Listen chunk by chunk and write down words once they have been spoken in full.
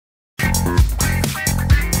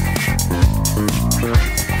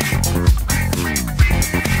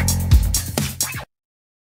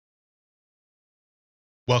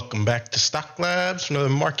Welcome back to Stocklabs, another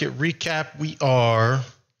market recap. We are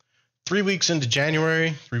 3 weeks into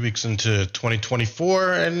January, 3 weeks into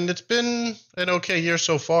 2024, and it's been an okay year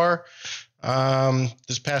so far.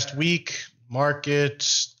 This past week,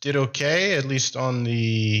 markets did okay, at least on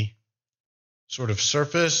the sort of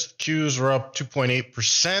surface. Qs were up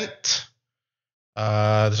 2.8%.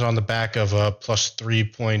 This is on the back of a plus 3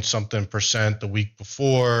 point something percent the week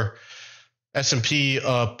before. S&P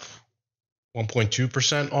up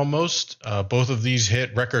 1.2% almost. Both of these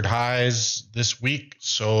hit record highs this week.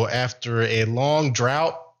 So after a long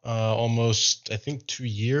drought, almost, I think, 2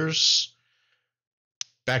 years,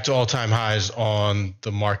 back to all-time highs on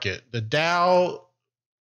the market. The Dow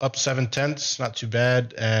up 0.7, not too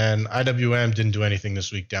bad. And IWM didn't do anything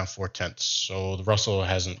this week, down 0.4. So the Russell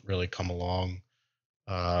hasn't really come along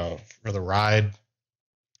for the ride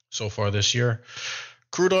so far this year.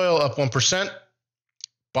 Crude oil up 1%.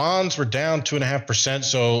 Bonds were down 2.5%,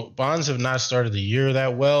 so bonds have not started the year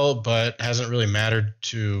that well, but hasn't really mattered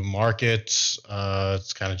to markets.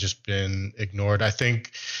 It's kind of just been ignored. I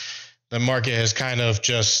think the market has kind of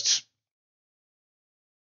just,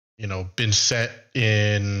 been set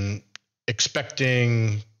in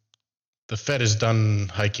expecting the Fed is done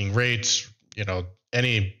hiking rates.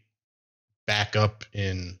 Any backup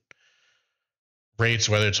in rates,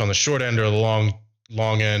 whether it's on the short end or the long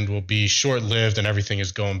end, will be short-lived, and everything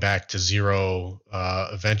is going back to zero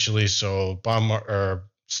eventually. So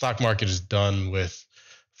stock market is done with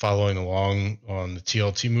following along on the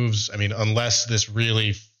TLT moves. I mean, unless this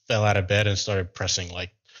really fell out of bed and started pressing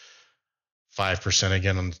like 5%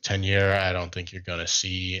 again on the 10-year, I don't think you're going to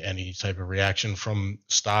see any type of reaction from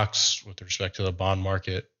stocks with respect to the bond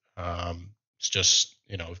market. It's just,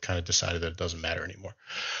 we've kind of decided that it doesn't matter anymore.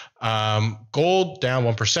 Gold down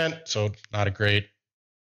 1%, so not a great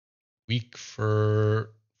week for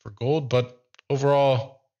gold, but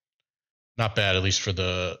overall not bad, at least for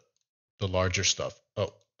the larger stuff.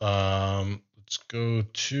 Let's go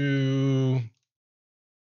to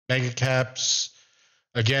mega caps.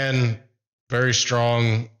 Again, very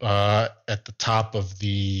strong at the top of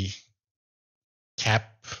the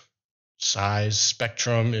cap size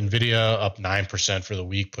spectrum. Nvidia up 9% for the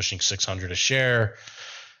week, pushing 600 a share.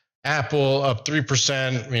 Apple up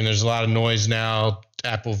 3%. I mean, there's a lot of noise now.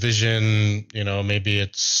 Apple Vision, maybe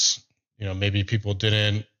maybe people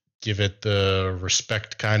didn't give it the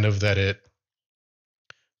respect kind of that it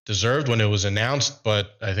deserved when it was announced,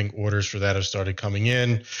 but I think orders for that have started coming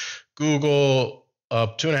in. Google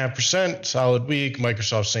up 2.5%, solid week.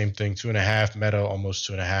 Microsoft, same thing, 2.5%. Meta, almost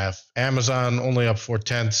 2.5%. Amazon only up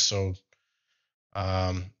 0.4, so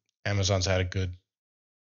Amazon's had a good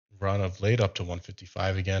run of late, up to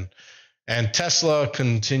 155 again. And Tesla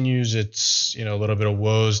continues its, a little bit of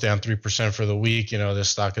woes, down 3% for the week. This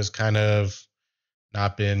stock has kind of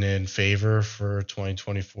not been in favor for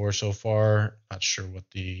 2024 so far. Not sure what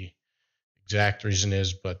the exact reason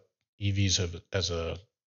is, but EVs have, as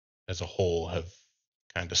a whole, have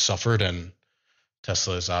kind of suffered, and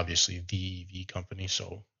Tesla is obviously the EV company.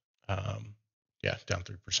 So, down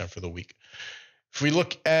 3% for the week. If we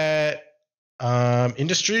look at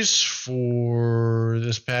industries for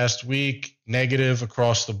this past week, negative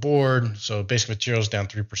across the board. So basic materials down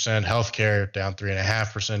 3%, healthcare down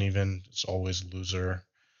 3.5% even. It's always a loser,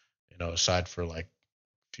 aside for like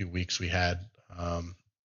a few weeks we had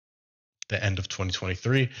the end of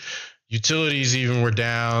 2023. Utilities even were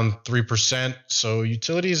down 3%. So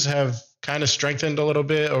utilities have kind of strengthened a little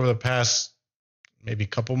bit over the past maybe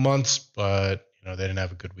couple months, but they didn't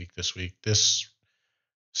have a good week this week. This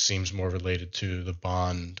seems more related to the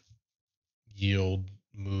bond yield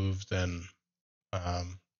move than the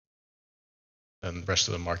rest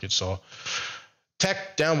of the market saw.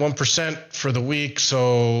 Tech down 1% for the week,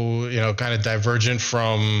 so kind of divergent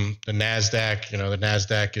from the NASDAQ. The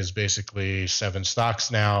NASDAQ is basically 7 stocks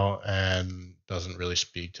now and doesn't really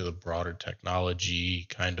speak to the broader technology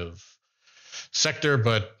kind of sector,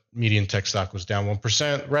 but median tech stock was down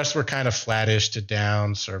 1%. Rest were kind of flattish to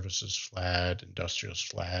down. Services flat, industrials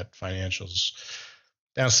flat, financials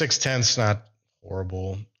down 0.6, not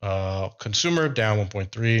horrible. Consumer down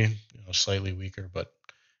 1.3, slightly weaker, but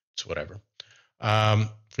it's whatever.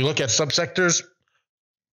 If we look at subsectors,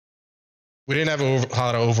 we didn't have a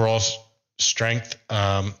lot of overall strength.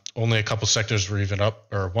 Only a couple sectors were even up,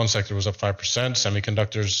 or one sector was up 5%,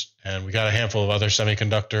 semiconductors, and we got a handful of other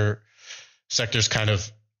semiconductor sectors kind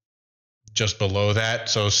of just below that.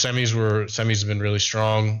 So semis have been really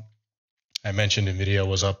strong. I mentioned Nvidia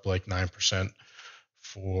was up like 9%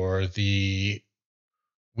 for the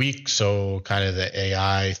week. So kind of the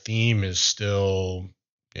AI theme is still,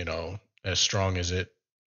 as strong as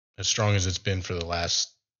it's been for the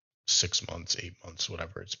last 6 months, 8 months,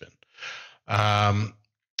 whatever it's been.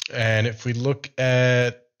 And if we look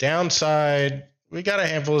at downside, we got a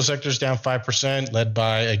handful of sectors down 5%, led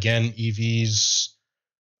by, again, EVs.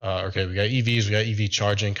 Okay, we got EVs, we got EV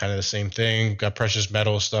charging, kind of the same thing. We've got precious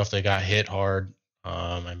metal stuff, they got hit hard.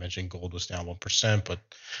 I mentioned gold was down 1%, but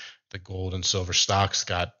the gold and silver stocks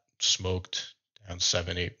got smoked, down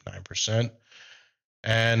 7, 8, 9%.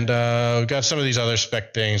 And we've got some of these other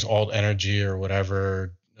spec things, alt energy or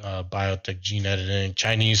whatever, biotech, gene editing.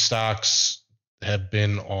 Chinese stocks have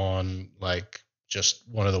been on like just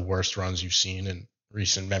one of the worst runs you've seen in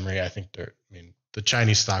recent memory. I think the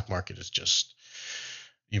Chinese stock market is just,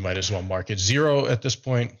 you might as well mark it zero at this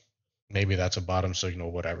point. Maybe that's a bottom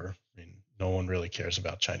signal, whatever. I mean, no one really cares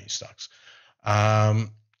about Chinese stocks.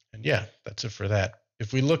 And yeah, that's it for that.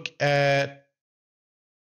 If we look at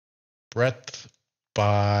breadth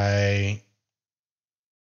by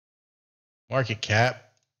market cap,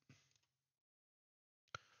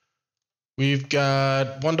 we've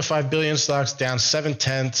got 1 to 5 billion stocks down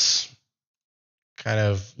 7/10, kind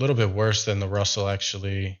of a little bit worse than the Russell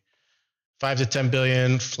actually. 5 to 10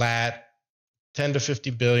 billion flat, 10 to 50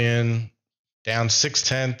 billion down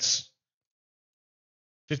 6/10,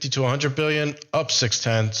 50 to 100 billion up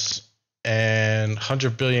 6/10, and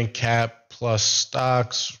 100 billion cap plus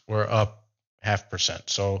stocks were up 0.5%.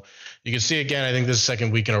 So you can see again, I think this is the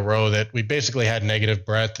second week in a row that we basically had negative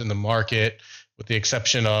breadth in the market, with the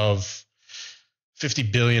exception of 50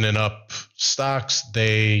 billion and up stocks.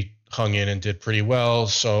 They hung in and did pretty well.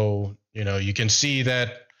 So, you can see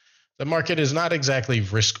that the market is not exactly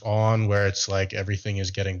risk on where it's like everything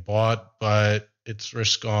is getting bought, but it's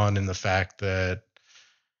risk on in the fact that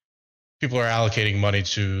people are allocating money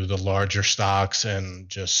to the larger stocks and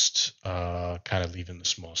just kind of leaving the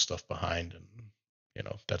small stuff behind. And,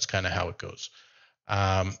 that's kind of how it goes.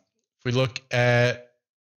 If we look at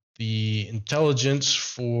the intelligence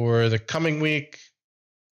for the coming week,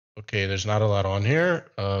 okay, there's not a lot on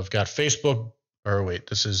here. I've got Facebook, or wait,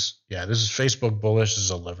 this is Facebook bullish. This is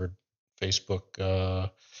a levered Facebook ETF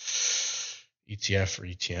or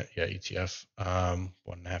ETF. Yeah, ETF.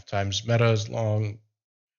 1.5 times Meta is long.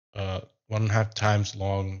 1.5 times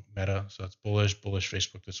long Meta, so that's bullish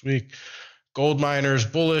Facebook this week. Gold miners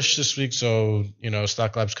bullish this week, so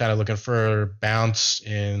Stocklabs kind of looking for a bounce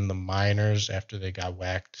in the miners after they got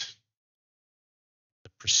whacked the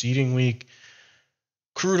preceding week.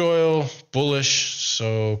 Crude oil bullish,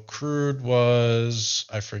 so crude was,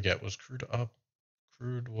 I forget, was crude up?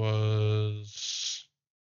 Crude was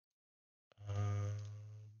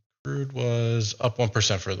up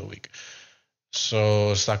 1% for the week.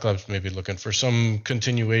 So Stocklabs may be looking for some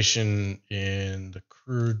continuation in the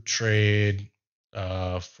crude trade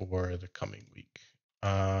for the coming week.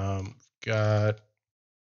 Got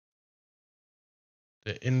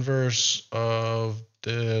the inverse of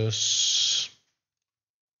this.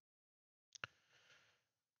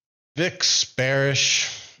 VIX bearish,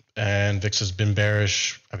 and VIX has been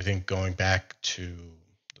bearish, I think, going back to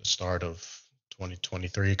the start of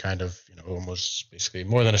 2023, kind of, almost basically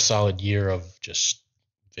more than a solid year of just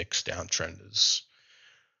VIX downtrend is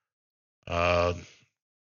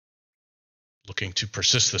looking to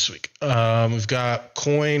persist this week. We've got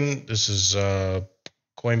coin. This is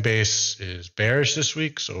Coinbase is bearish this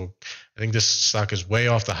week, so I think this stock is way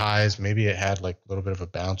off the highs. Maybe it had like a little bit of a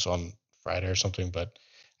bounce on Friday or something, but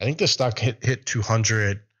I think this stock hit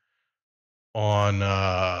 200 on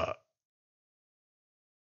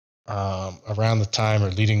around the time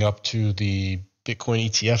or leading up to the Bitcoin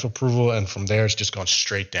ETF approval, and from there it's just gone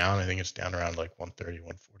straight down. I think it's down around like 130,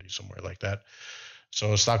 140, somewhere like that.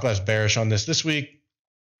 So Stocklabs bearish on this week.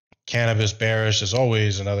 Cannabis bearish as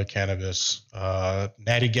always. Another cannabis.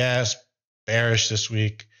 Natty Gas bearish this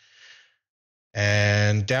week.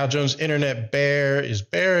 And Dow Jones Internet Bear is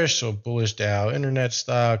bearish, so bullish Dow Internet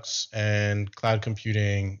stocks, and cloud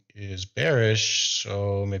computing is bearish,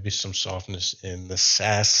 so maybe some softness in the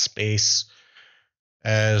SaaS space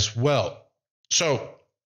as well. So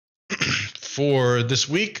for this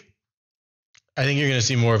week, I think you're going to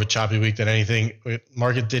see more of a choppy week than anything.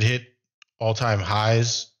 Market did hit all-time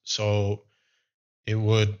highs, so I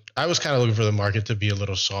was kind of looking for the market to be a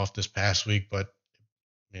little soft this past week, but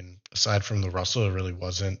I mean, aside from the Russell, it really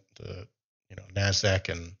wasn't. The NASDAQ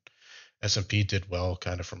and S&P did well,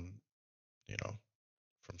 kind of from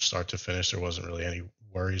start to finish. There wasn't really any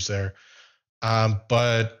worries there.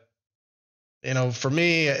 But for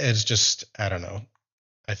me, it's just, I don't know.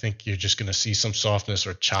 I think you're just going to see some softness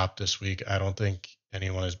or chop this week. I don't think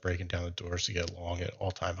anyone is breaking down the doors to get long at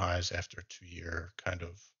all-time highs after a 2-year kind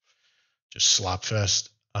of just slop fest.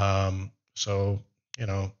 So,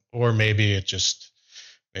 or maybe it just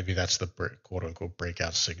maybe that's the quote unquote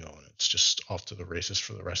breakout signal, and it's just off to the races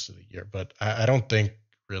for the rest of the year. But I don't think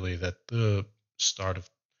really that the start of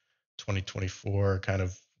 2024 kind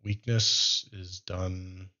of weakness is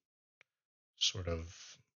done. Sort of,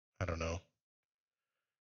 I don't know,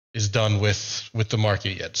 is done with the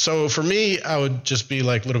market yet. So for me, I would just be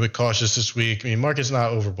like a little bit cautious this week. I mean, market's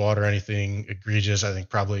not overbought or anything egregious. I think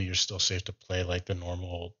probably you're still safe to play like the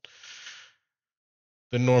normal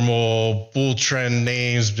bull trend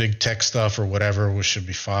names, big tech stuff or whatever, which should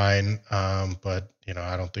be fine. But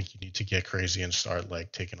I don't think you need to get crazy and start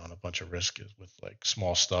like taking on a bunch of risk with like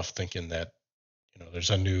small stuff, thinking that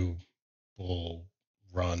there's a new bull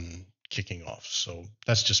run kicking off. So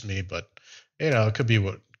that's just me, but it could be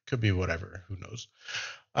whatever. Who knows?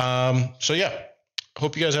 So yeah,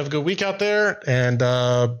 hope you guys have a good week out there, and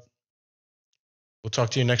we'll talk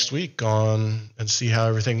to you next week and see how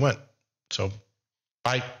everything went. So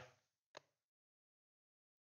bye.